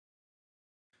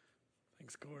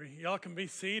Thanks, Corey. Y'all can be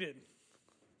seated.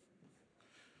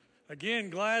 Again,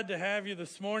 glad to have you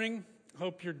this morning.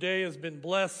 Hope your day has been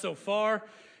blessed so far,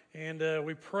 and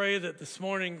we pray that this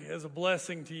morning is a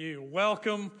blessing to you.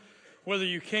 Welcome, whether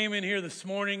you came in here this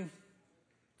morning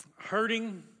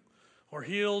hurting or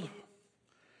healed,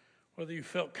 whether you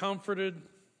felt comforted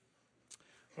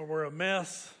or were a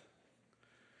mess.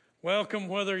 Welcome,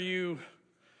 whether you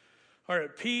are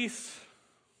at peace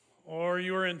or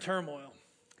you are in turmoil.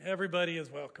 Everybody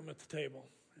is welcome at the table,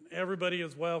 and everybody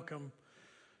is welcome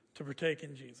to partake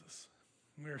in Jesus.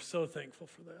 We are so thankful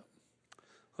for that.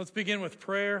 Let's begin with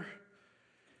prayer,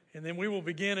 and then we will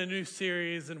begin a new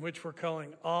series in which we're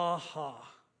calling Aha,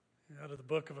 out of the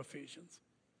book of Ephesians.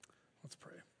 Let's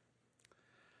pray.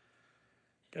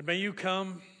 God, may you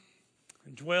come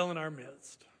and dwell in our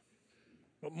midst.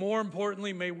 But more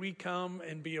importantly, may we come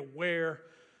and be aware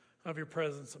of your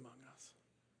presence among us.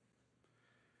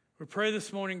 We pray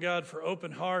this morning, God, for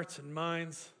open hearts and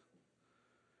minds,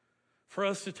 for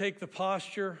us to take the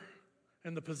posture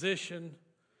and the position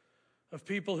of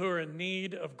people who are in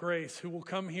need of grace, who will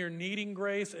come here needing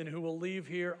grace and who will leave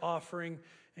here offering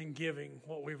and giving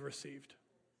what we've received.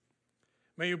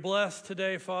 May you bless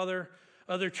today, Father,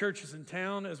 other churches in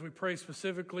town as we pray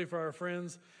specifically for our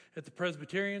friends at the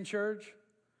Presbyterian Church.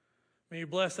 May you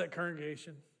bless that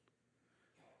congregation.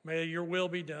 May your will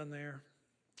be done there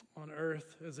on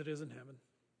earth as it is in heaven.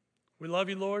 We love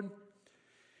you, Lord,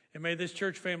 and may this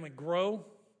church family grow.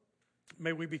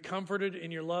 May we be comforted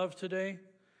in your love today,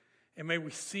 and may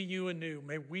we see you anew.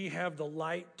 May we have the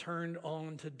light turned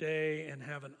on today and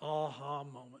have an aha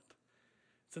moment.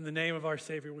 It's in the name of our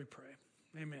Savior we pray.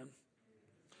 Amen.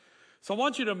 So I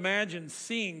want you to imagine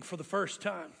seeing for the first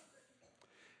time.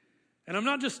 And I'm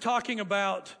not just talking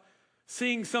about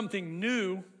seeing something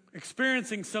new,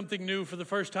 experiencing something new for the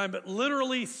first time, but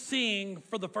literally seeing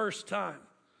for the first time.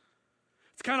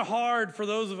 It's kind of hard for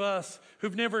those of us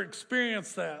who've never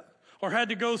experienced that or had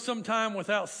to go some time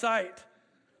without sight.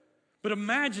 But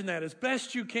imagine that as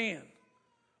best you can,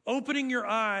 opening your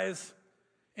eyes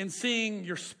and seeing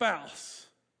your spouse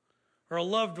or a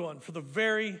loved one for the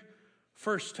very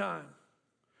first time.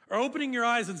 Or opening your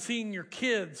eyes and seeing your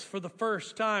kids for the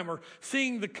first time, or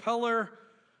seeing the color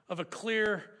of a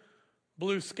clear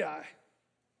blue sky.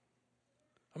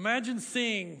 Imagine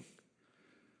seeing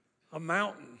a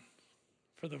mountain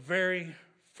for the very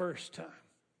first time.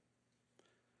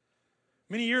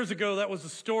 Many years ago, that was the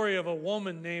story of a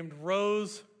woman named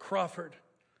Rose Crawford.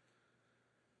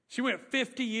 She went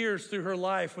 50 years through her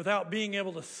life without being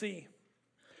able to see.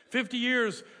 50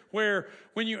 years where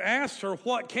when you asked her,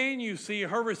 what can you see?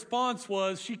 Her response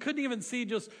was she couldn't even see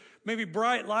just maybe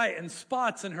bright light and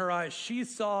spots in her eyes. She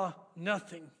saw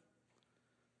nothing.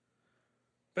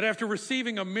 But after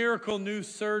receiving a miracle new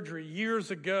surgery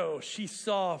years ago, she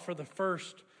saw for the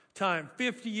first time.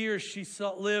 50 years she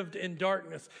lived in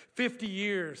darkness. 50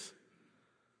 years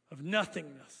of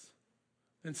nothingness.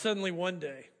 And suddenly one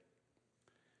day,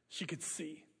 she could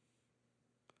see.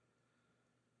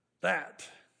 That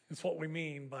is what we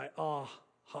mean by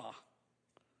aha.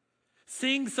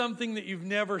 Seeing something that you've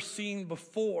never seen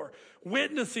before.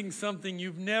 Witnessing something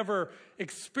you've never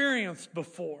experienced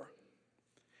before.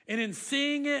 And in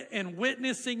seeing it and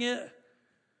witnessing it,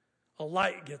 a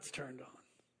light gets turned on.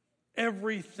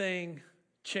 Everything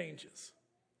changes.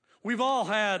 We've all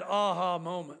had aha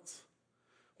moments.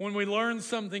 When we learn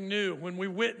something new, when we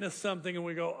witness something and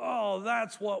we go, oh,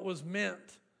 that's what was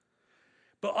meant.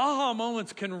 But aha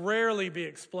moments can rarely be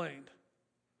explained.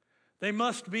 They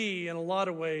must be, in a lot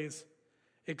of ways,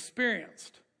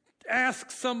 experienced.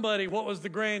 Ask somebody what was the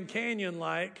Grand Canyon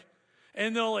like,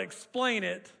 and they'll explain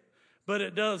it, but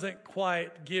it doesn't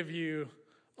quite give you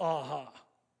aha.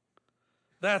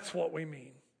 That's what we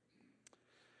mean.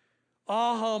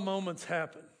 Aha moments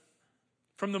happen.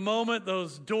 From the moment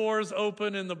those doors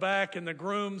open in the back and the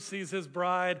groom sees his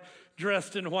bride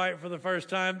dressed in white for the first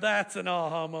time, that's an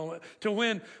aha moment. To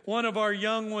when one of our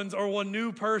young ones or one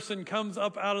new person comes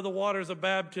up out of the waters of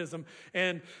baptism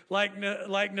and like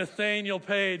Nathaniel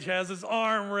Page has his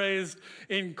arm raised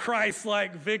in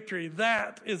Christ-like victory,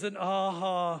 that is an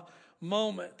aha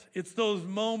moment. It's those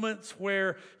moments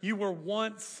where you were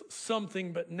once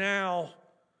something, but now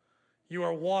you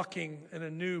are walking in a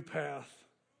new path.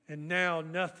 And now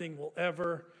nothing will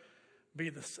ever be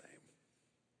the same.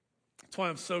 That's why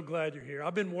I'm so glad you're here.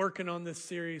 I've been working on this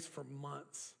series for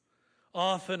months,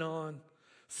 off and on,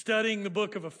 studying the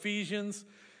book of Ephesians,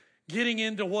 getting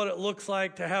into what it looks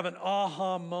like to have an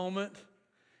aha moment.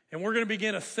 And we're going to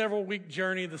begin a several-week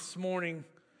journey this morning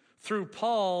through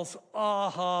Paul's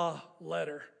aha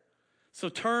letter. So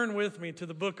turn with me to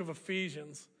the book of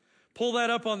Ephesians. Pull that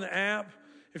up on the app.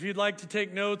 if you'd like to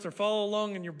take notes or follow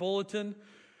along in your bulletin,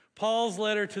 Paul's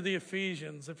letter to the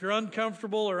Ephesians. If you're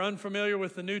uncomfortable or unfamiliar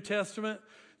with the New Testament,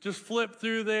 just flip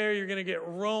through there. You're going to get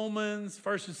Romans,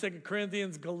 1st and 2nd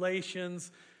Corinthians,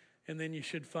 Galatians, and then you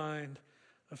should find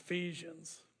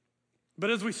Ephesians. But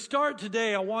as we start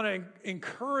today, I want to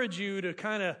encourage you to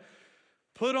kind of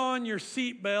put on your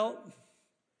seatbelt,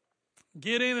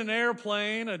 get in an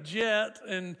airplane, a jet,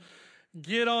 and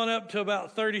get on up to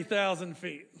about 30,000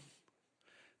 feet.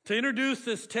 To introduce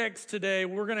this text today,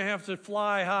 we're going to have to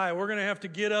fly high. We're going to have to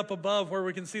get up above where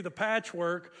we can see the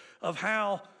patchwork of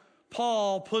how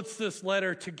Paul puts this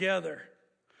letter together.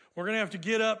 We're going to have to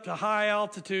get up to high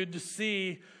altitude to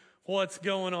see what's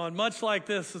going on. Much like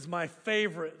this is my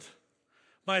favorite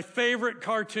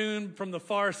cartoon from The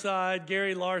Far Side,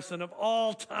 Gary Larson, of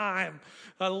all time.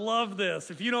 I love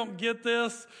this. If you don't get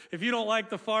this, if you don't like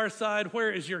The Far Side,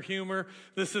 where is your humor?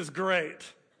 This is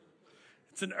great.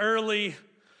 It's an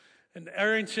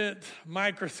ancient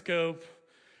microscope,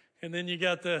 and then you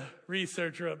got the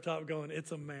researcher up top going,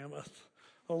 it's a mammoth.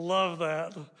 I love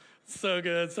that. It's so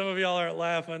good. Some of y'all aren't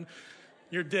laughing.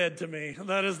 You're dead to me.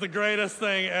 That is the greatest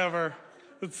thing ever.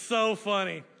 It's so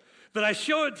funny. But I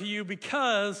show it to you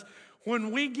because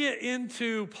when we get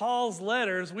into Paul's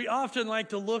letters, we often like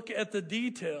to look at the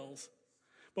details.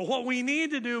 But what we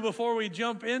need to do before we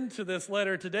jump into this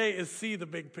letter today is see the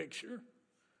big picture.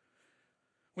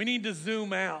 We need to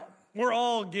zoom out. We're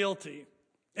all guilty.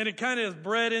 And it kind of is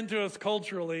bred into us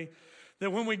culturally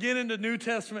that when we get into New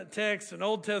Testament text and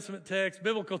Old Testament text,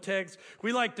 biblical text,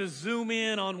 we like to zoom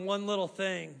in on one little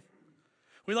thing.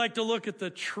 We like to look at the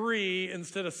tree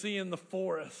instead of seeing the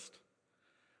forest.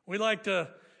 We like to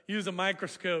use a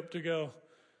microscope to go,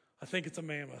 I think it's a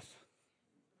mammoth.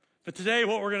 But today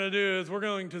what we're going to do is we're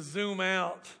going to zoom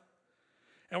out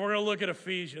and we're going to look at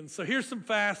Ephesians. So here's some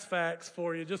fast facts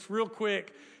for you, just real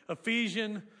quick.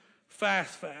 Ephesians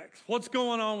fast facts. What's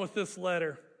going on with this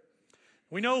letter?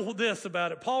 We know this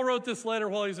about it. Paul wrote this letter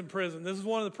while he's in prison. This is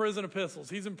one of the prison epistles.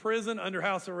 He's in prison under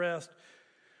house arrest.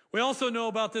 We also know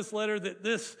about this letter that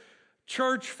this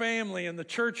church family and the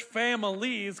church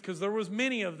families, because there was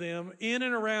many of them in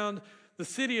and around the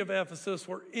city of Ephesus,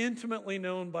 were intimately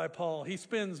known by Paul. He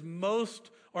spends most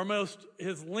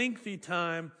his lengthy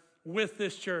time with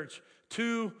this church,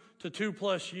 2 to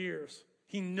 2+ years.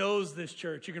 He knows this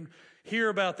church. You can hear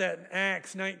about that in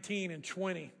Acts 19 and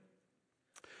 20.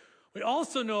 We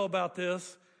also know about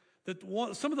this, that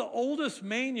some of the oldest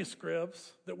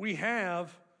manuscripts that we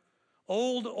have,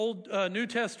 old New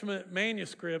Testament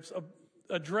manuscripts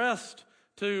addressed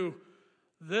to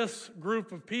this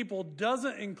group of people,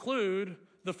 doesn't include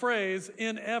the phrase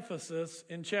in Ephesus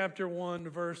in chapter 1,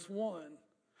 verse 1.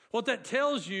 What that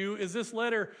tells you is this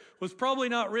letter was probably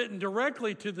not written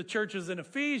directly to the churches in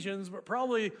Ephesians, but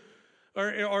probably,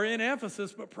 or in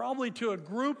Ephesus, but probably to a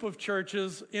group of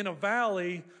churches in a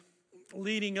valley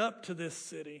leading up to this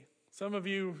city. Some of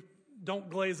you don't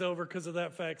glaze over because of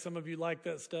that fact. Some of you like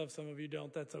that stuff. Some of you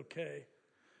don't. That's okay.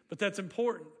 But that's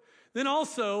important. Then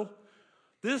also,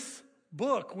 this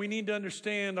book, we need to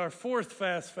understand, our fourth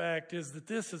fast fact is that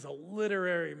this is a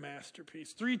literary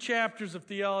masterpiece. 3 chapters of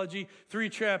theology, 3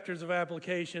 chapters of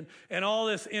application, and all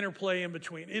this interplay in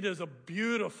between. It is a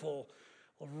beautiful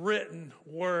written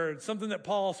word, something that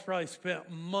Paul's probably spent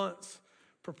months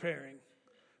preparing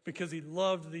because he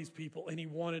loved these people and he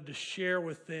wanted to share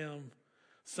with them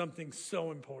something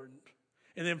so important.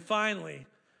 And then finally,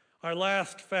 our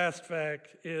last fast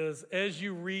fact is, as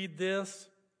you read this,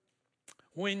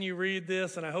 when you read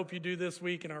this, and I hope you do this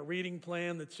week in our reading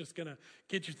plan that's just going to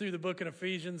get you through the book of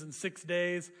Ephesians in 6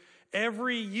 days,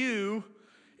 every you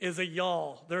is a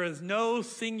y'all. There is no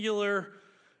singular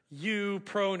you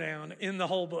pronoun in the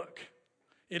whole book.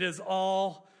 It is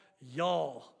all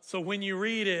y'all. So when you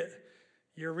read it,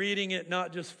 you're reading it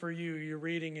not just for you, you're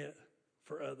reading it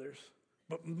for others.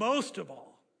 But most of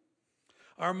all,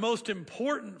 our most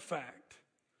important fact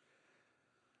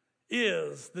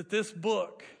is that this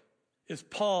book is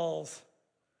Paul's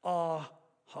aha.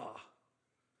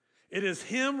 It is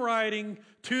him writing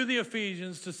to the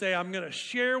Ephesians to say, I'm going to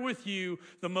share with you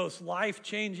the most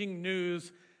life-changing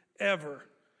news ever.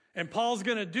 And Paul's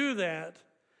going to do that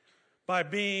by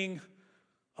being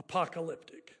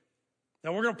apocalyptic.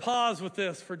 Now we're going to pause with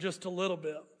this for just a little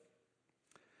bit.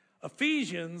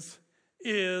 Ephesians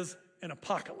is an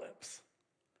apocalypse.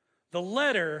 The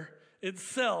letter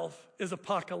itself is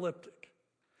apocalyptic.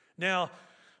 Now,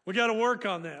 we got to work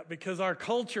on that because our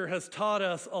culture has taught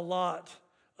us a lot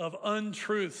of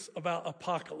untruths about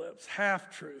apocalypse,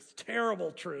 half-truths,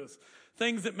 terrible truths,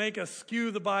 things that make us skew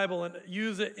the Bible and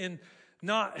use it in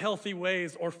not healthy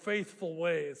ways or faithful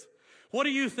ways. What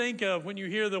do you think of when you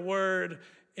hear the word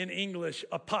in English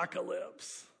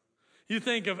apocalypse. You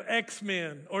think of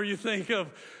X-Men, or you think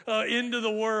of end of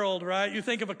the world, right? You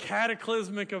think of a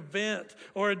cataclysmic event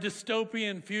or a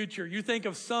dystopian future. You think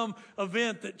of some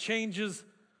event that changes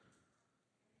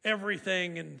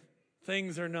everything and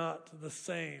things are not the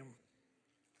same.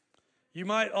 You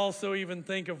might also even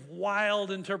think of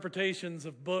wild interpretations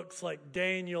of books like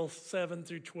Daniel 7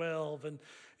 through 12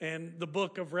 and the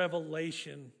book of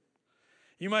Revelation.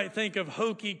 You might think of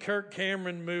hokey Kirk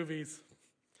Cameron movies.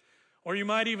 Or you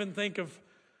might even think of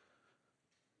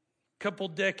a couple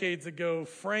decades ago,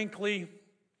 frankly,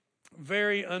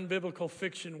 very unbiblical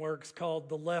fiction works called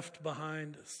the Left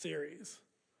Behind series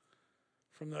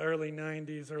from the early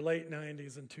 90s or late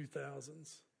 90s and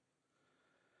 2000s.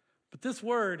 But this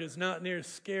word is not near as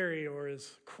scary or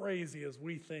as crazy as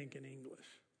we think in English.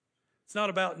 It's not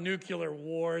about nuclear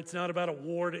war. It's not about a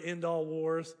war to end all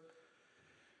wars.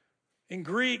 In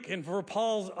Greek, and for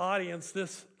Paul's audience,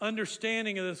 this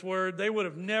understanding of this word, they would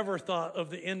have never thought of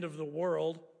the end of the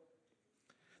world.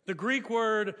 The Greek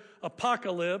word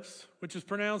apocalypse, which is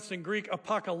pronounced in Greek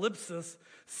apocalypsis,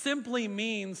 simply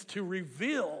means to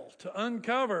reveal, to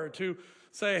uncover, to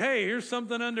say, hey, here's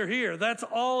something under here. That's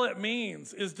all it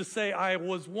means, is to say, I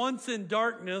was once in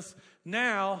darkness,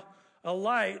 now a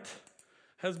light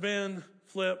has been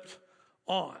flipped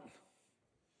on.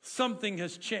 Something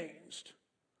has changed.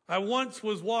 I once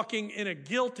was walking in a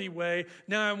guilty way,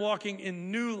 now I'm walking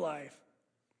in new life.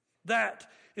 That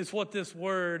is what this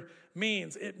word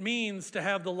means. It means to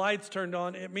have the lights turned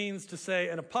on. It means to say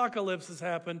an apocalypse has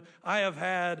happened. I have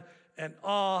had an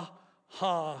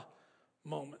aha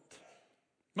moment.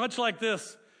 Much like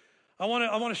this, I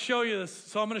want to show you this.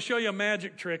 So I'm going to show you a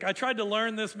magic trick. I tried to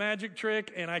learn this magic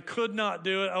trick and I could not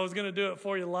do it. I was going to do it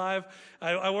for you live.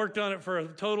 I worked on it for a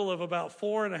total of about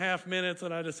 4.5 minutes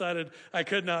and I decided I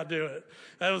could not do it.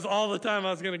 That was all the time I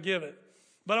was going to give it.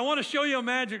 But I want to show you a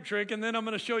magic trick, and then I'm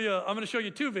going to show you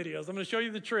 2 videos. I'm going to show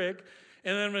you the trick,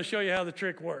 and then I'm going to show you how the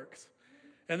trick works.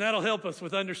 And that'll help us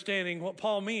with understanding what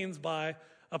Paul means by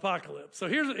apocalypse. So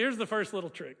here's the first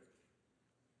little trick.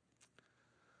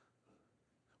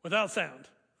 Without sound.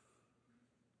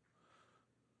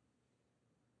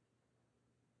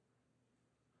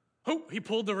 Oh, he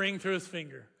pulled the ring through his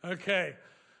finger. Okay.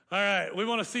 All right. We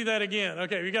want to see that again.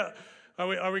 Okay.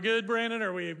 Are we good, Brandon,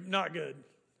 or are we not good?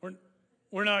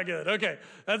 We're not good. Okay.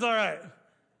 That's all right.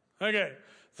 Okay.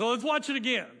 So let's watch it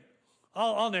again.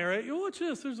 I'll narrate. You watch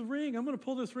this. There's a ring. I'm going to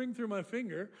pull this ring through my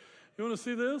finger. You want to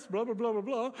see this? Blah, blah, blah, blah,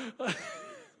 blah.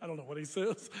 I don't know what he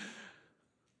says.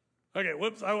 Okay,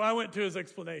 whoops, I went to his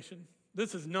explanation.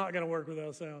 This is not going to work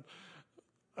without sound.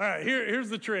 All right, here's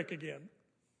the trick again.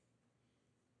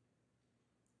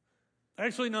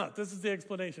 Actually not, this is the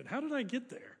explanation. How did I get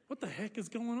there? What the heck is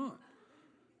going on?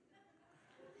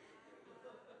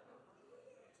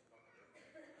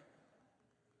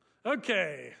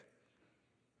 Okay.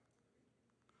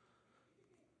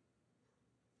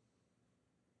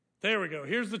 There we go,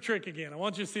 here's the trick again. I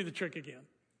want you to see the trick again.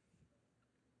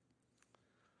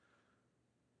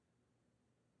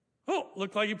 Oh,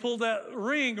 looked like he pulled that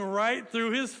ring right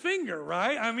through his finger,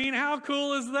 right? I mean, how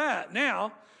cool is that?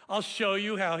 Now, I'll show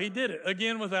you how he did it,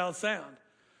 again without sound,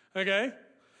 okay?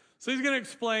 So he's going to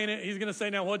explain it. He's going to say,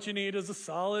 now what you need is a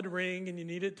solid ring, and you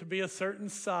need it to be a certain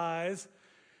size.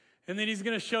 And then he's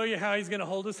going to show you how he's going to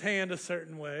hold his hand a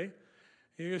certain way.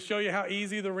 He's going to show you how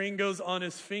easy the ring goes on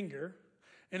his finger,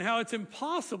 and how it's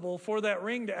impossible for that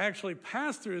ring to actually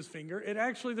pass through his finger.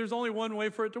 There's only one way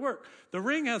for it to work. The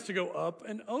ring has to go up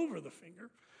and over the finger.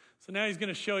 So now he's going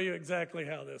to show you exactly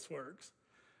how this works.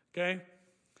 Okay?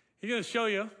 He's going to show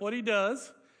you what he does.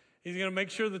 He's going to make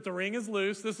sure that the ring is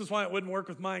loose. This is why it wouldn't work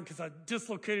with mine, because I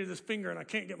dislocated this finger and I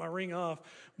can't get my ring off.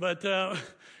 But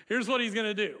here's what he's going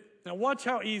to do. Now watch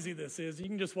how easy this is. You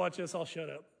can just watch this. I'll shut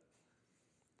up.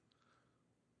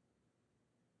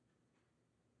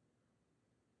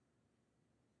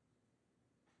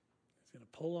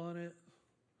 Pull on it.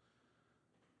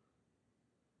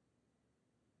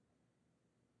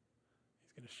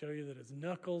 He's going to show you that his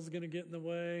knuckle's going to get in the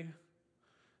way.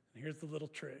 And here's the little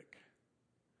trick.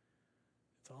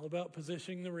 It's all about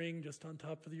positioning the ring just on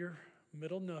top of your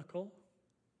middle knuckle.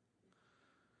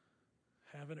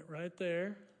 Having it right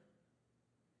there.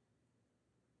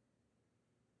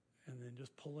 And then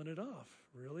just pulling it off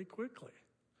really quickly.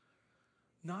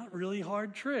 Not really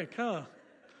hard trick, huh?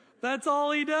 That's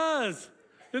all he does.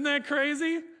 Isn't that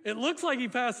crazy? It looks like he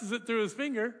passes it through his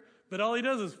finger, but all he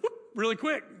does is whoop, really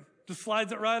quick, just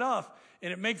slides it right off,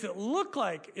 and it makes it look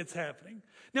like it's happening.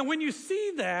 Now, when you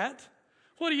see that,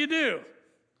 what do?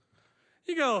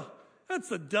 You go, that's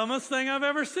the dumbest thing I've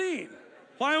ever seen.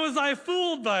 Why was I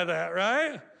fooled by that,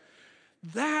 right?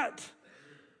 That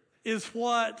is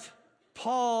what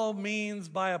Paul means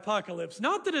by apocalypse.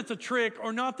 Not that it's a trick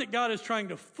or not that God is trying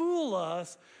to fool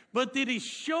us, but that he's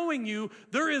showing you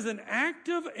there is an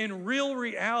active and real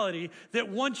reality that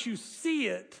once you see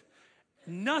it,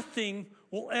 nothing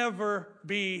will ever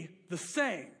be the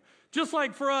same. Just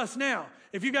like for us now,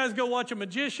 if you guys go watch a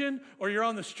magician or you're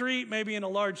on the street, maybe in a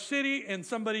large city, and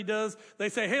they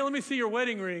say, hey, let me see your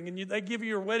wedding ring. And they give you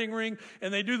your wedding ring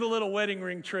and they do the little wedding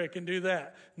ring trick and do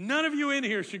that. None of you in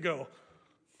here should go,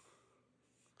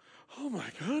 oh my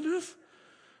goodness,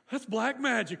 that's black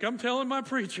magic. I'm telling my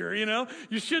preacher,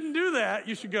 You shouldn't do that.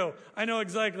 You should go, I know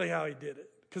exactly how he did it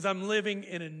because I'm living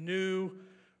in a new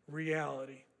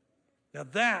reality. Now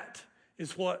that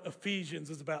is what Ephesians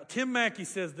is about. Tim Mackey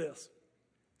says this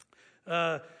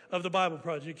of the Bible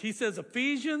Project. He says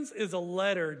Ephesians is a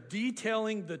letter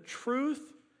detailing the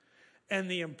truth and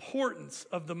the importance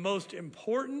of the most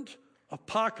important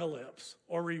apocalypse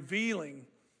or revealing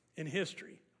in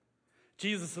history.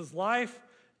 Jesus' life,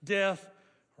 death,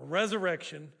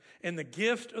 resurrection, and the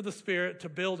gift of the Spirit to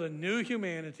build a new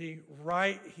humanity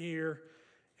right here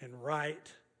and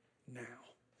right now.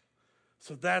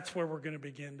 So that's where we're going to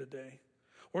begin today.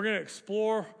 We're going to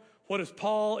explore what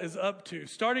Paul is up to,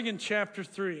 starting in chapter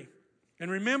 3. And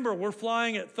remember, we're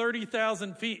flying at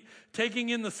 30,000 feet, taking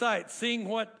in the sights,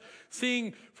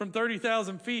 seeing from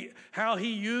 30,000 feet how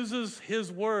he uses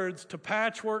his words to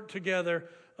patchwork together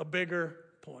a bigger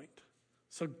point.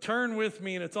 So turn with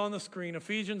me, and it's on the screen,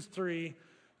 Ephesians 3,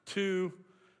 2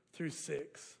 through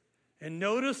 6. And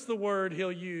notice the word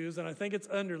he'll use, and I think it's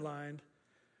underlined,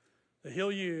 that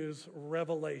he'll use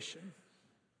revelation.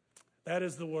 That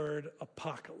is the word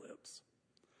apocalypse.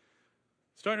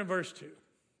 Starting in verse 2.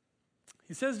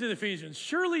 He says to the Ephesians,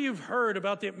 surely you've heard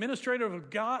about the administration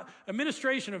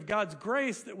of God's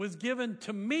grace that was given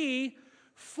to me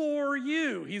for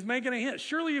you. He's making a hint.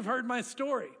 Surely you've heard my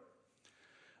story.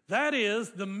 That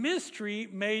is the mystery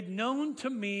made known to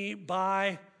me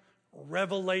by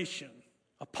revelation,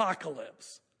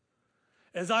 apocalypse.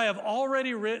 As I have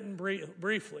already written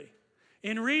briefly.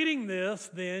 In reading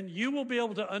this, then, you will be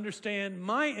able to understand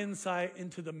my insight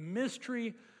into the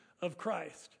mystery of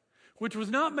Christ, which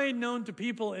was not made known to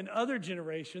people in other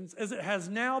generations, as it has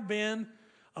now been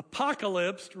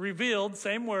apocalypsed, revealed,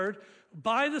 same word,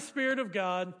 by the Spirit of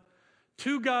God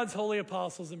to God's holy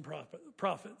apostles and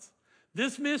prophets.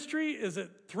 This mystery is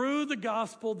that through the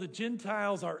gospel, the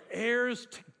Gentiles are heirs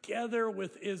together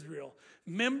with Israel,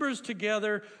 members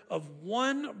together of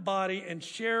one body and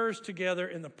sharers together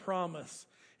in the promise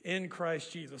in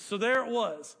Christ Jesus. So there it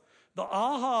was. The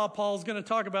aha Paul's going to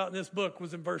talk about in this book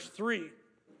was in verse 3.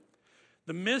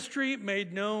 The mystery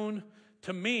made known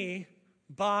to me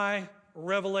by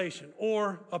revelation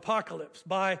or apocalypse,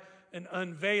 by an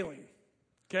unveiling.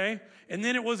 Okay? And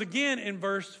then it was again in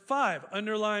verse 5,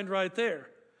 underlined right there.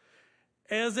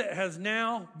 As it has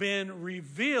now been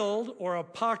revealed or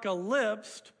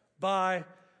apocalypsed by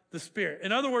the Spirit.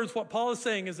 In other words, what Paul is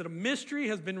saying is that a mystery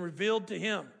has been revealed to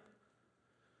him.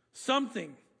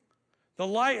 Something. The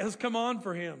light has come on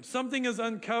for him. Something is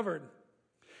uncovered.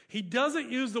 He doesn't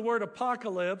use the word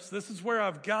apocalypse. This is where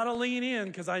I've got to lean in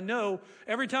because I know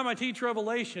every time I teach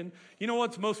Revelation, you know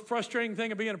what's the most frustrating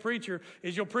thing of being a preacher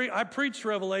is I preach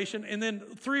Revelation and then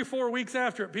 3 or 4 weeks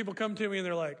after it, people come to me and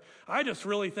they're like, I just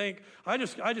really think, I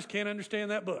just can't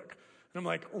understand that book. And I'm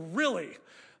like, really?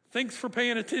 Thanks for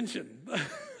paying attention.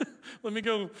 Let me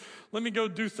go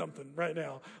do something right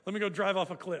now. Let me go drive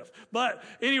off a cliff. But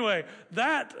anyway,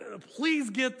 please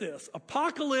get this.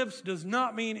 Apocalypse does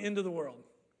not mean end of the world.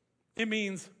 It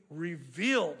means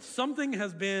revealed. Something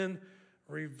has been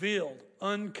revealed,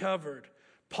 uncovered.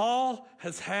 Paul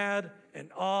has had an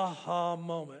aha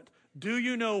moment. Do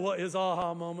you know what his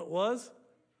aha moment was?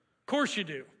 Of course you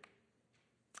do.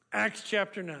 Acts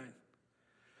chapter 9.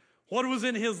 What was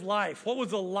in his life? What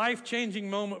was a life-changing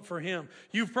moment for him?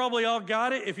 You've probably all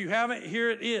got it. If you haven't, here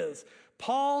it is.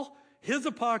 Paul, his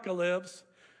apocalypse,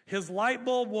 his light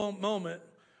bulb moment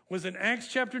was in Acts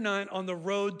chapter 9 on the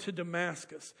road to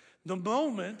Damascus. The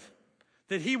moment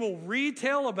that he will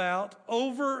retell about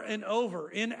over and over.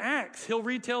 In Acts, he'll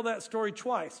retell that story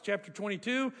twice, chapter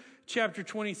 22, chapter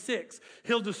 26.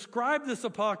 He'll describe this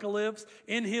apocalypse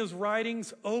in his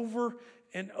writings over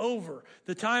and over.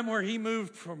 The time where he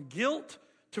moved from guilt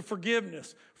to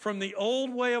forgiveness, from the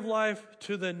old way of life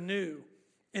to the new.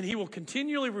 And he will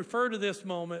continually refer to this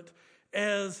moment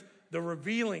as the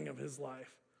revealing of his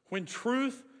life, when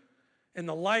truth and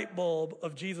the light bulb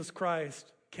of Jesus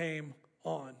Christ came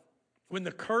on, when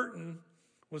the curtain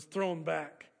was thrown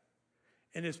back,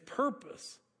 and his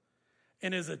purpose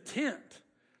and his intent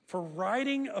for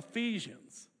writing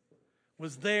Ephesians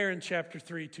was there in chapter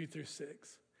 3, 2 through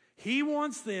 6. He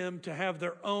wants them to have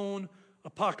their own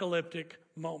apocalyptic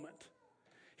moment.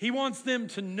 He wants them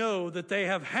to know that they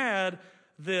have had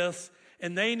this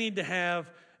and they need to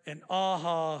have an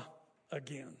aha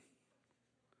again.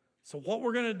 So what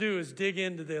we're going to do is dig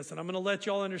into this, and I'm going to let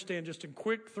y'all understand just in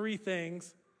quick 3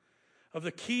 things of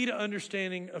the key to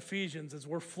understanding Ephesians as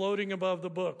we're floating above the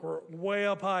book. We're way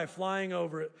up high, flying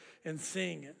over it and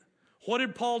seeing it. What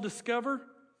did Paul discover?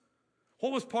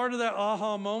 What was part of that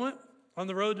aha moment on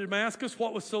the road to Damascus?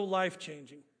 What was so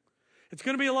life-changing? It's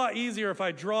going to be a lot easier if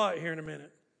I draw it here in a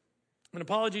minute. And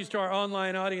apologies to our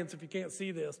online audience if you can't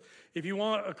see this. If you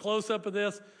want a close-up of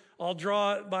this, I'll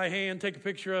draw it by hand, take a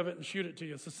picture of it, and shoot it to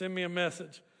you. So send me a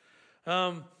message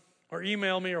or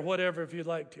email me or whatever if you'd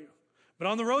like to. But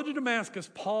on the road to Damascus,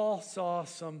 Paul saw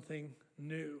something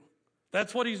new.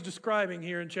 That's what he's describing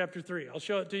here in chapter 3. I'll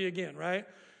show it to you again, right?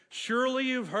 Surely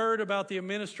you've heard about the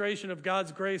administration of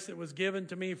God's grace that was given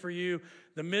to me for you,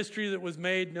 the mystery that was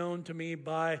made known to me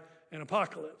by an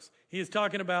apocalypse. He is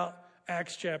talking about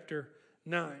Acts chapter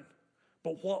 9.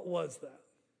 But what was that?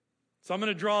 So I'm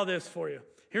going to draw this for you.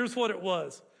 Here's what it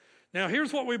was. Now,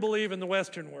 here's what we believe in the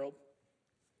Western world.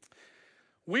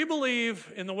 We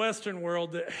believe in the Western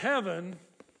world that heaven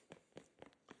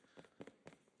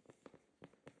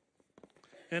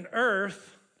and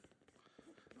earth,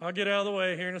 I'll get out of the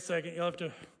way here in a second. You'll have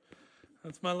to,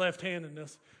 that's my left hand in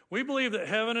this. We believe that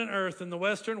heaven and earth in the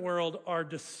Western world are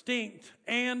distinct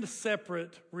and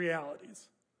separate realities.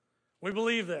 We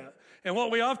believe that. And what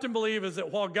we often believe is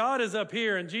that while God is up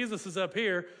here and Jesus is up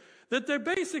here, that they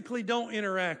basically don't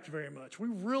interact very much. We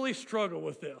really struggle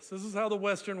with this. This is how the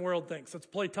Western world thinks. It's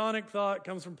Platonic thought. It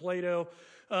comes from Plato.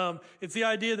 It's the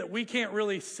idea that we can't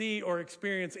really see or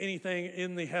experience anything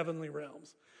in the heavenly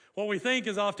realms. What we think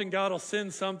is often God will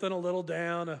send something a little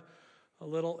down, a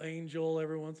little angel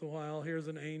every once in a while. Here's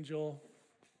an angel.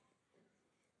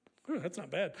 Ooh, that's not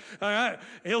bad. All right.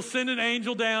 He'll send an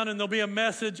angel down and there'll be a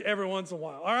message every once in a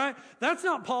while. All right. That's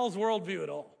not Paul's worldview at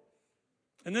all.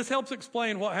 And this helps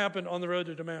explain what happened on the road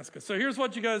to Damascus. So here's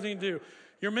what you guys need to do.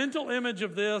 Your mental image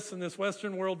of this and this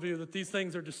Western worldview, that these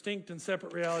things are distinct and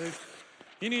separate realities,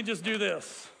 you need to just do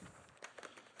this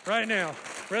right now,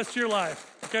 rest of your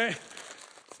life, okay?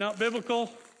 It's not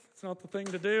biblical. It's not the thing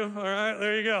to do. All right,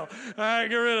 there you go. All right,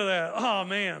 get rid of that. Oh,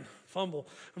 man, fumble.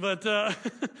 But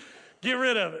get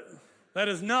rid of it. That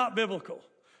is not biblical.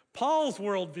 Paul's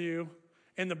worldview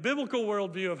and the biblical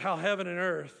worldview of how heaven and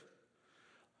earth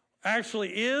actually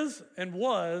is and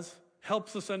was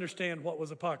helps us understand what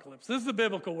was apocalypse. This is the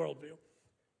biblical worldview.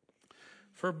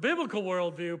 For biblical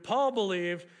worldview, Paul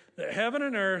believed that heaven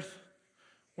and earth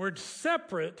were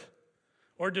separate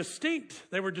or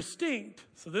distinct. They were distinct.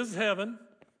 So this is heaven.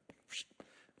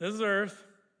 This is earth.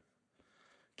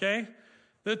 Okay?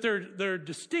 That they're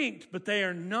distinct, but they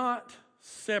are not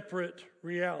separate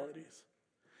realities.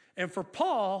 And for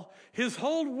Paul, his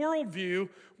whole worldview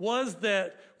was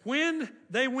that when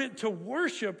they went to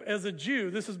worship as a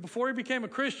Jew, this is before he became a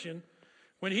Christian,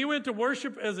 when he went to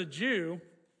worship as a Jew,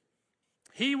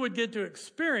 he would get to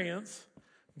experience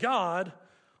God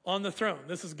on the throne.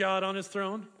 This is God on his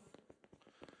throne.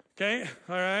 Okay,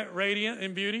 all right, radiant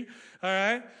in beauty. All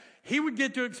right, he would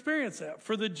get to experience that.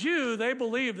 For the Jew, they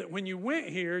believed that when you went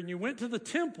here and you went to the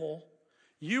temple,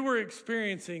 you were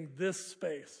experiencing this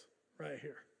space right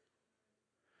here.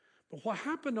 But what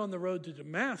happened on the road to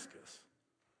Damascus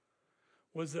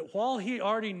was that while he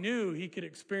already knew he could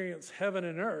experience heaven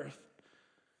and earth,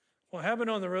 what happened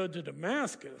on the road to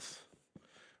Damascus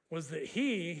was that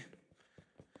he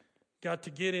got to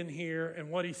get in here, and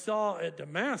what he saw at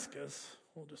Damascus,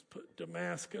 we'll just put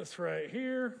Damascus right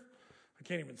here. I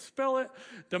can't even spell it.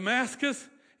 Damascus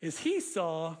is he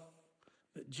saw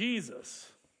that Jesus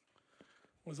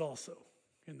was also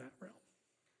in that realm.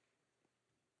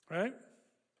 Right?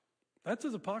 That's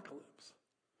his apocalypse.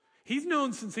 He's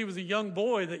known since he was a young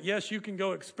boy that, yes, you can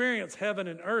go experience heaven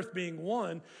and earth being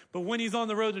one, but when he's on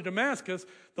the road to Damascus,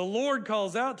 the Lord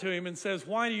calls out to him and says,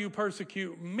 "Why do you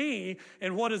persecute me?"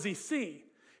 And what does he see?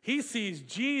 He sees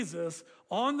Jesus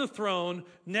on the throne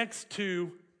next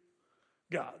to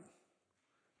God.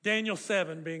 Daniel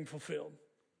 7 being fulfilled.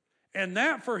 And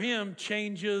that for him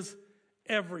changes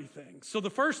everything. So the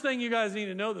first thing you guys need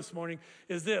to know this morning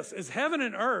is this, is heaven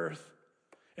and earth,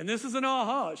 and this is an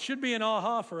aha, it should be an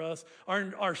aha for us,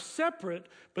 are separate,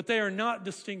 but they are not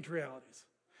distinct realities.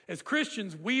 As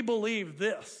Christians, we believe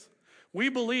this. We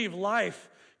believe life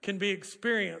can be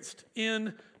experienced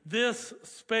in this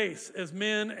space as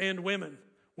men and women.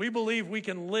 We believe we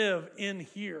can live in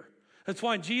here. That's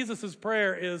why Jesus'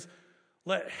 prayer is,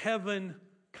 "Let heaven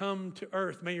come to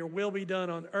earth. May your will be done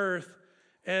on earth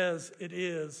as it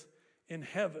is in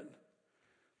heaven.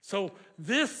 So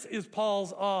this is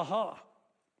Paul's aha,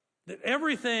 that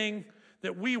everything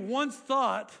that we once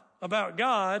thought about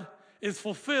God is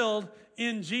fulfilled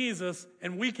in Jesus,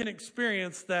 and we can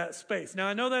experience that space. Now,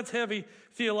 I know that's heavy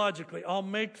theologically. I'll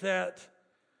make that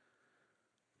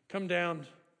come down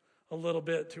a little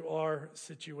bit to our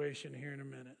situation here in a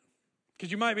minute.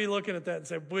 Because you might be looking at that and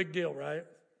say, big deal, right?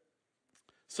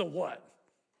 So what?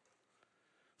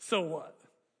 So what?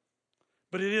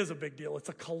 But it is a big deal. It's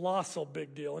a colossal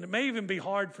big deal. And it may even be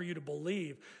hard for you to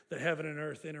believe that heaven and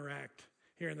earth interact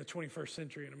here in the 21st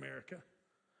century in America.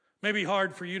 It may be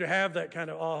hard for you to have that kind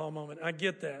of aha moment. I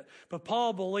get that. But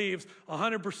Paul believes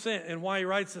 100%, and why he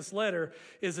writes this letter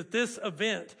is that this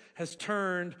event has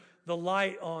turned the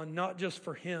light on, not just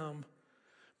for him,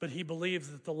 but he believes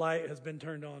that the light has been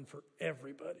turned on for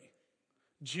everybody,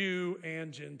 Jew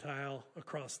and Gentile,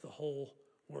 across the whole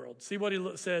world. See what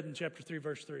he said in chapter 3,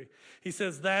 verse 3. He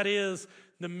says, that is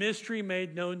the mystery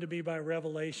made known to me by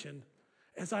revelation,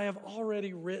 as I have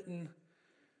already written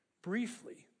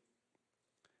briefly.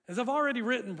 As I've already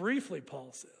written briefly, Paul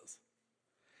says.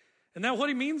 And now what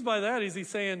he means by that is he's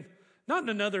saying, not in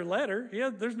another letter.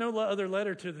 There's no other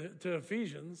letter to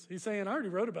Ephesians. He's saying, I already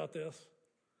wrote about this.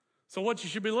 So what you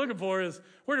should be looking for is,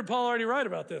 where did Paul already write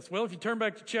about this? Well, if you turn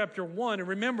back to chapter 1, and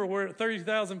remember, we're at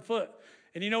 30,000 foot.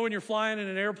 And you know when you're flying in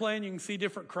an airplane, you can see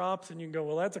different crops, and you can go,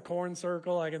 well, that's a corn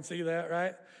circle. I can see that,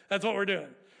 right? That's what we're doing.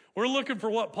 We're looking for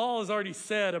what Paul has already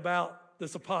said about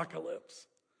this apocalypse,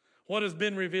 what has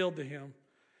been revealed to him.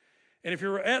 And if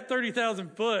you're at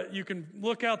 30,000 foot, you can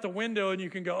look out the window and you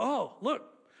can go, oh, look,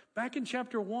 back in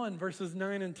chapter 1, verses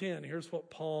 9 and 10, here's what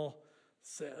Paul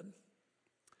said.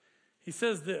 He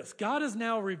says this, God has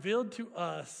now revealed to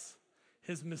us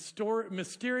his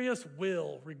mysterious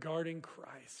will regarding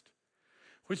Christ,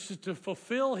 which is to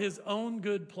fulfill his own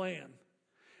good plan.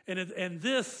 And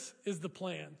this is the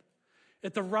plan.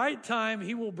 At the right time,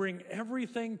 he will bring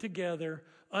everything together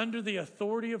under the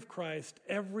authority of Christ,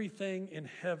 everything in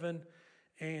heaven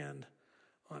and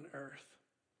on earth.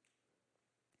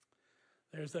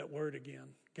 There's that word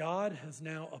again. God has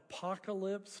now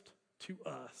apocalypsed to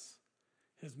us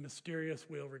his mysterious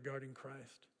will regarding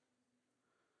Christ,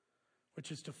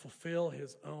 which is to fulfill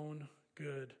his own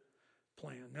good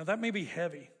plan. Now that may be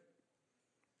heavy,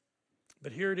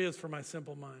 but here it is for my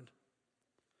simple mind.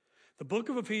 The book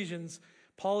of Ephesians,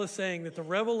 Paul is saying that the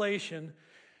revelation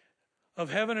of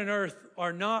heaven and earth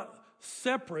are not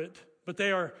separate, but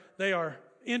they are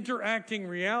interacting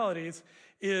realities,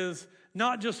 is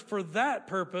not just for that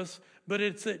purpose, but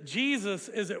it's that Jesus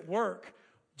is at work.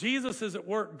 Jesus is at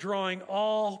work drawing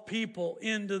all people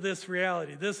into this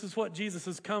reality. This is what Jesus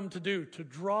has come to do, to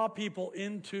draw people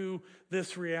into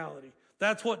this reality.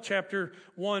 That's what chapter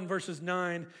 1, verses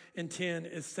 9 and 10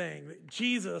 is saying. That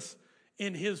Jesus,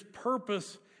 in his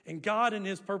purpose, and God in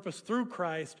his purpose through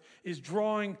Christ, is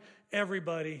drawing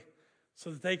everybody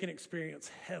so that they can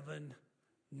experience heaven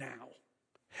now.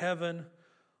 Heaven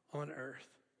on earth.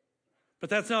 But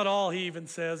that's not all he even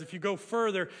says. If you go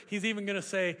further, he's even going to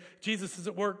say Jesus is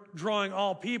at work drawing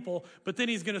all people, but then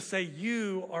he's going to say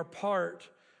you are part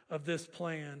of this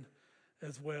plan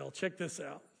as well. Check this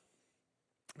out.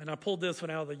 And I pulled this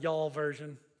one out of the Y'all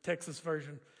version, Texas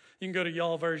version. You can go to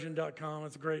y'allversion.com.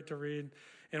 It's great to read.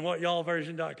 And what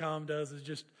y'allversion.com does is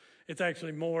just, it's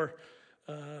actually more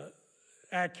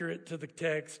accurate to the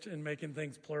text and making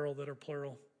things plural that are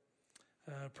plural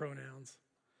pronouns.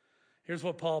 Here's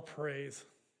what Paul prays.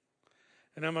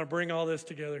 And I'm going to bring all this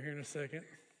together here in a second.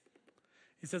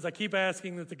 He says, I keep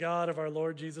asking that the God of our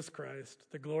Lord Jesus Christ,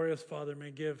 the glorious Father, may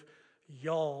give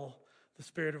y'all the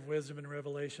spirit of wisdom and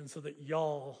revelation so that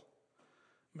y'all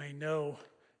may know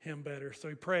him better. So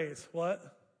he prays,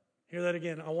 what? Hear that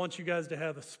again. I want you guys to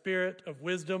have a spirit of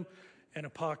wisdom and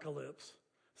apocalypse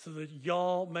so that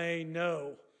y'all may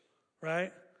know,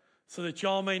 right? So that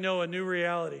y'all may know a new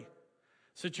reality.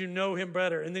 So that you know him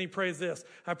better. And then he prays this.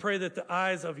 I pray that the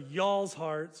eyes of y'all's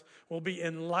hearts will be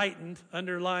enlightened,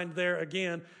 underlined there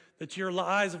again, that your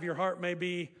eyes of your heart may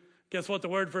be, guess what the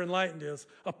word for enlightened is?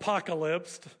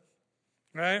 Apocalypsed,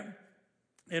 right?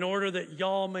 In order that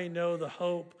y'all may know the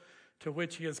hope to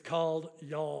which he has called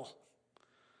y'all,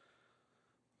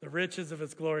 the riches of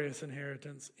his glorious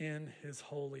inheritance in his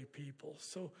holy people.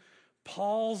 So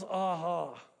Paul's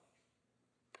aha,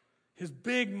 his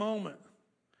big moment,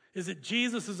 is that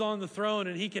Jesus is on the throne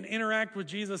and he can interact with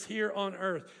Jesus here on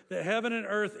earth, that heaven and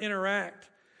earth interact,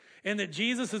 and that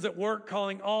Jesus is at work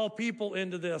calling all people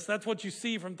into this. That's what you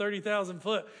see from 30,000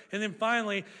 foot. And then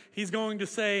finally, he's going to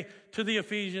say to the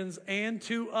Ephesians and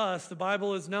to us, the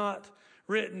Bible is not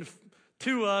written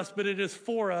to us, but it is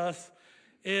for us.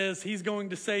 is he's going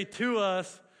to say to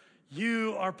us,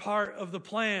 you are part of the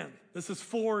plan. This is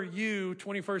for you,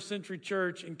 21st Century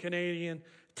Church in Canadian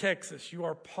Texas. You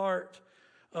are part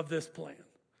of this plan.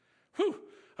 Whew.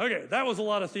 Okay, that was a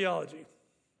lot of theology.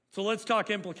 So let's talk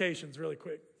implications really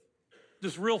quick.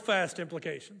 Just real fast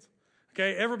implications.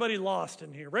 Okay, everybody lost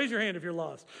in here. Raise your hand if you're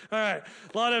lost. All right,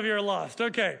 a lot of you are lost.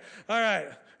 Okay, all right,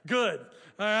 good.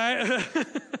 All right,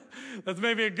 that's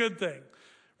maybe a good thing.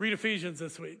 Read Ephesians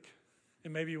this week,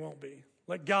 and maybe you won't be.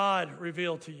 Let God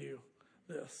reveal to you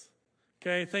this.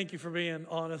 Okay, thank you for being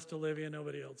honest, Olivia.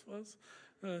 Nobody else was.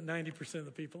 90% of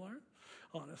the people aren't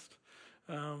honest.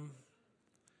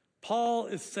 Paul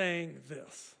is saying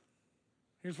this.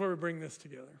 Here's where we bring this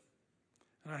together.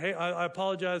 And I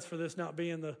apologize for this not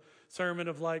being the sermon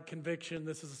of like conviction.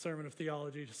 This is a sermon of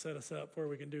theology to set us up where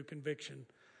we can do conviction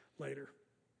later.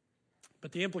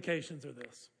 But the implications are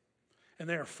this, and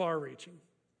they are far-reaching.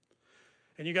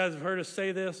 And you guys have heard us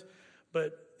say this,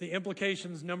 but the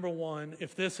implications, number one,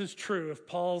 if this is true, if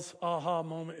Paul's aha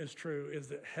moment is true, is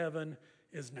that heaven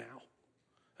is now.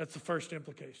 That's the first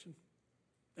implication,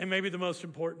 and maybe the most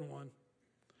important one.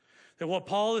 That what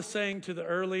Paul is saying to the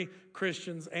early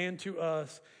Christians and to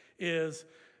us is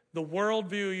the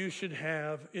worldview you should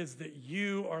have is that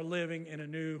you are living in a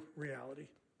new reality.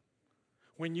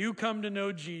 When you come to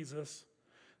know Jesus,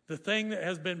 the thing that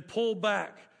has been pulled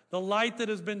back, the light that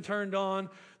has been turned on,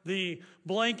 the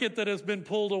blanket that has been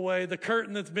pulled away, the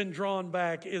curtain that's been drawn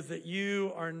back is that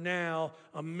you are now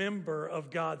a member of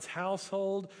God's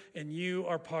household and you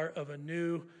are part of a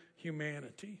new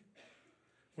humanity,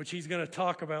 which he's going to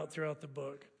talk about throughout the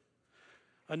book.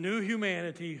 A new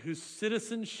humanity whose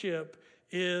citizenship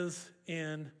is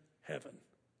in heaven,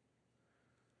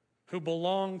 who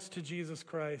belongs to Jesus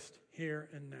Christ here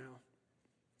and now.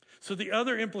 So the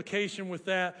other implication with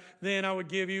that, then, I would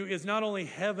give you is not only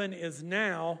heaven is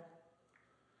now,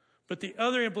 but the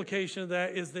other implication of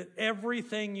that is that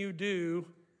everything you do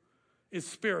is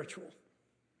spiritual.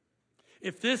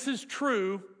 If this is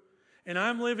true, and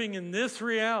I'm living in this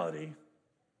reality,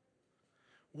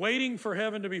 waiting for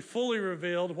heaven to be fully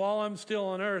revealed while I'm still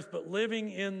on earth, but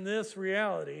living in this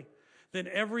reality, then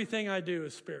everything I do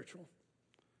is spiritual.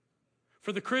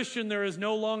 For the Christian, there is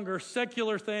no longer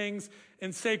secular things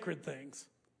and sacred things.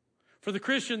 For the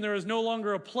Christian, there is no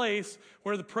longer a place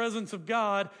where the presence of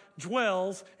God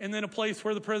dwells and then a place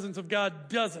where the presence of God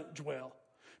doesn't dwell.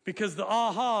 Because the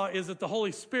aha is that the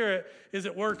Holy Spirit is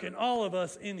at work in all of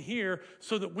us in here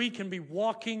so that we can be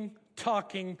walking,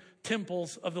 talking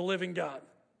temples of the living God.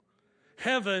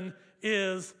 Heaven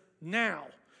is now.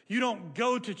 You don't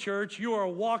go to church. You are a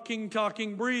walking,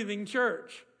 talking, breathing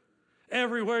church.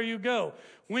 Everywhere you go.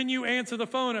 When you answer the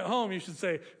phone at home, you should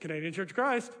say, Canadian Church of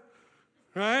Christ,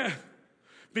 right?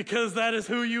 Because that is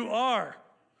who you are,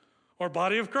 or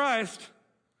body of Christ.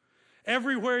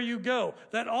 Everywhere you go.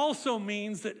 That also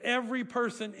means that every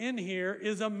person in here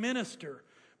is a minister.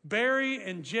 Barry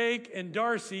and Jake and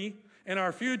Darcy and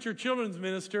our future children's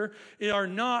minister are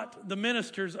not the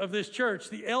ministers of this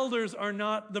church. The elders are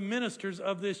not the ministers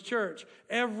of this church.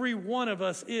 Every one of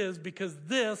us is, because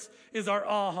this is our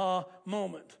aha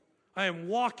moment. I am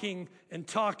walking and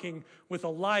talking with a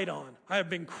light on. I have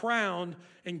been crowned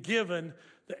and given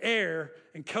the heir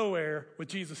and co-heir with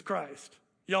Jesus Christ.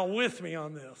 Y'all with me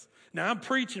on this? Now I'm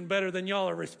preaching better than y'all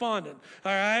are responding.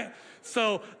 All right?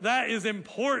 So that is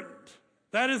important.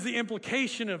 That is the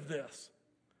implication of this.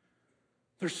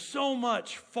 There's so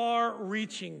much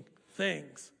far-reaching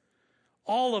things.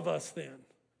 All of us then,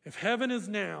 if heaven is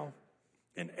now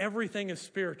and everything is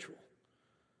spiritual.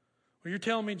 Well, you're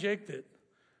telling me, Jake, that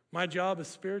my job is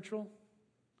spiritual?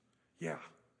 Yeah,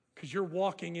 because you're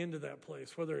walking into that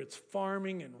place, whether it's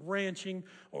farming and ranching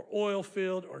or oil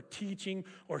field or teaching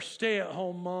or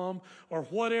stay-at-home mom or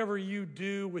whatever you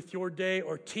do with your day,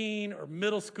 or teen or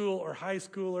middle school or high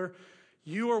schooler.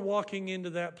 You are walking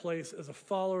into that place as a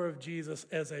follower of Jesus,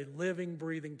 as a living,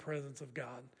 breathing presence of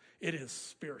God. It is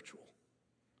spiritual.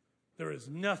 There is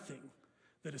nothing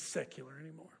that is secular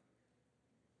anymore.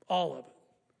 All of it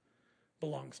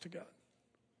belongs to God.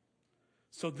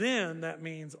 So then that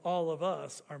means all of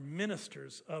us are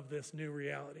ministers of this new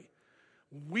reality.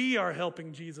 We are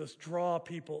helping Jesus draw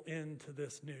people into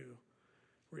this new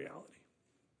reality.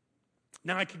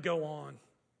 Now I could go on.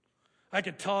 I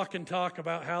could talk and talk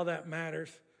about how that matters.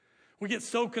 We get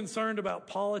so concerned about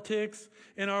politics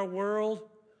in our world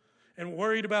and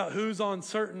worried about who's on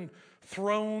certain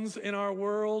thrones in our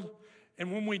world.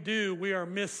 And when we do, we are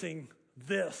missing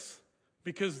this,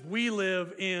 because we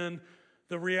live in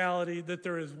the reality that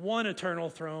there is one eternal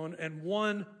throne and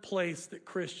one place that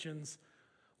Christians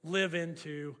live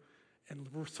into and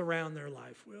surround their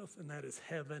life with, and that is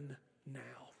heaven now.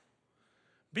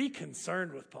 Be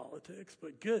concerned with politics,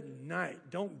 but good night.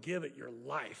 Don't give it your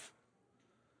life.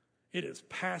 It is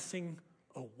passing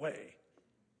away.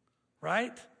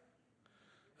 Right?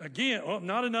 Again,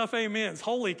 not enough amens.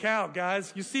 Holy cow,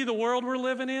 guys. You see the world we're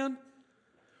living in?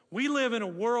 We live in a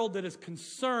world that is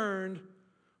concerned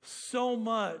so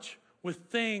much with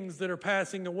things that are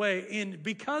passing away. And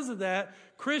because of that,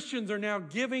 Christians are now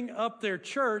giving up their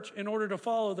church in order to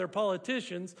follow their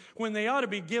politicians when they ought to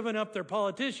be giving up their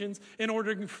politicians in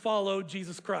order to follow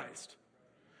Jesus Christ.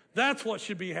 That's what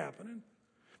should be happening.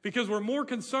 Because we're more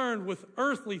concerned with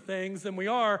earthly things than we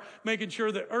are making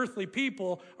sure that earthly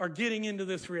people are getting into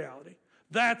this reality.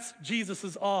 That's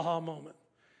Jesus' aha moment.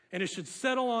 And it should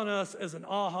settle on us as an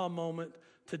aha moment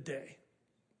today.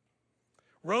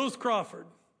 Rose Crawford,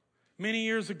 many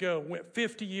years ago, went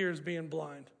 50 years being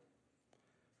blind.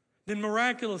 Then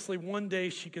miraculously, one day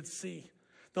she could see.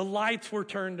 The lights were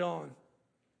turned on.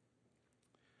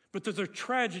 But there's a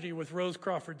tragedy with Rose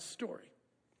Crawford's story.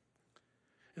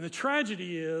 And the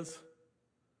tragedy is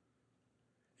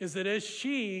that as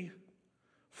she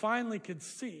finally could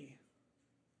see,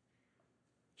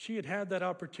 she had had that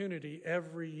opportunity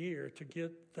every year to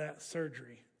get that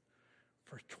surgery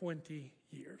for 20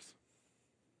 years.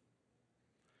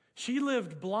 She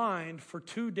lived blind for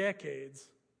 2 decades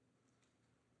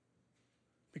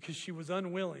because she was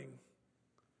unwilling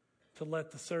to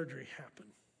let the surgery happen.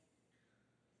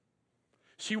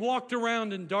 She walked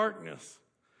around in darkness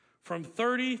from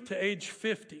 30 to age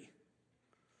 50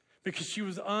 because she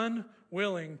was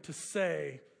unwilling to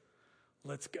say,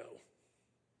 let's go.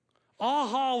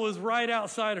 Aha was right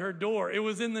outside her door. It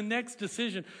was in the next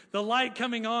decision. The light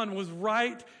coming on was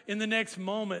right in the next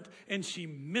moment, and she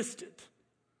missed it.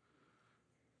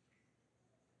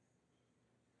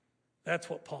 That's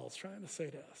what Paul's trying to say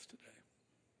to us today.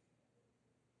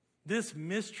 This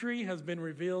mystery has been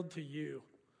revealed to you.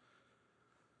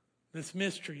 This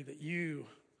mystery that you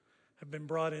have been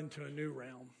brought into a new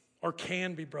realm, or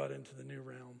can be brought into the new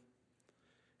realm.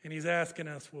 And he's asking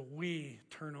us, will we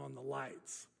turn on the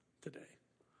lights today?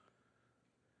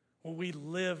 Will we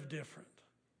live different?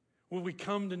 Will we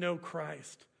come to know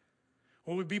Christ?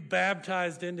 Will we be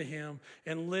baptized into him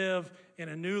and live in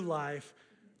a new life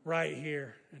right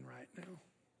here and right now?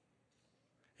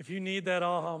 If you need that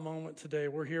aha moment today,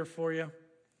 we're here for you.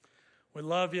 We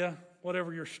love you.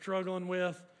 Whatever you're struggling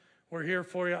with, we're here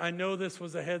for you. I know this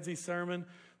was a headsy sermon.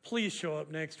 Please show up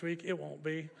next week. It won't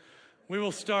be. We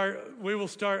will start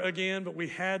again, but we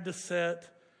had to set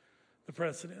the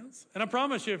precedents. And I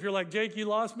promise you, if you're like, Jake, you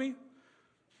lost me,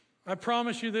 I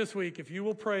promise you this week, if you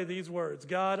will pray these words,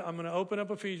 God, I'm going to open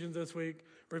up Ephesians this week,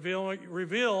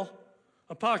 reveal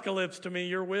Apocalypse to me,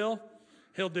 your will,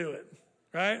 he'll do it,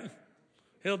 right?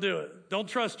 He'll do it. Don't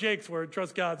trust Jake's word,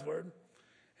 trust God's word.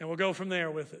 And we'll go from there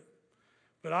with it.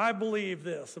 But I believe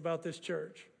this about this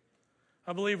church.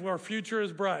 I believe our future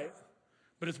is bright,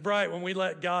 but it's bright when we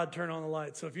let God turn on the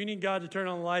lights. So if you need God to turn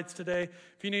on the lights today,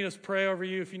 if you need us to pray over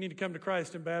you, if you need to come to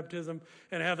Christ in baptism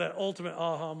and have that ultimate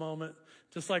aha moment,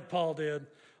 just like Paul did,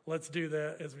 let's do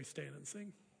that as we stand and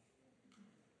sing.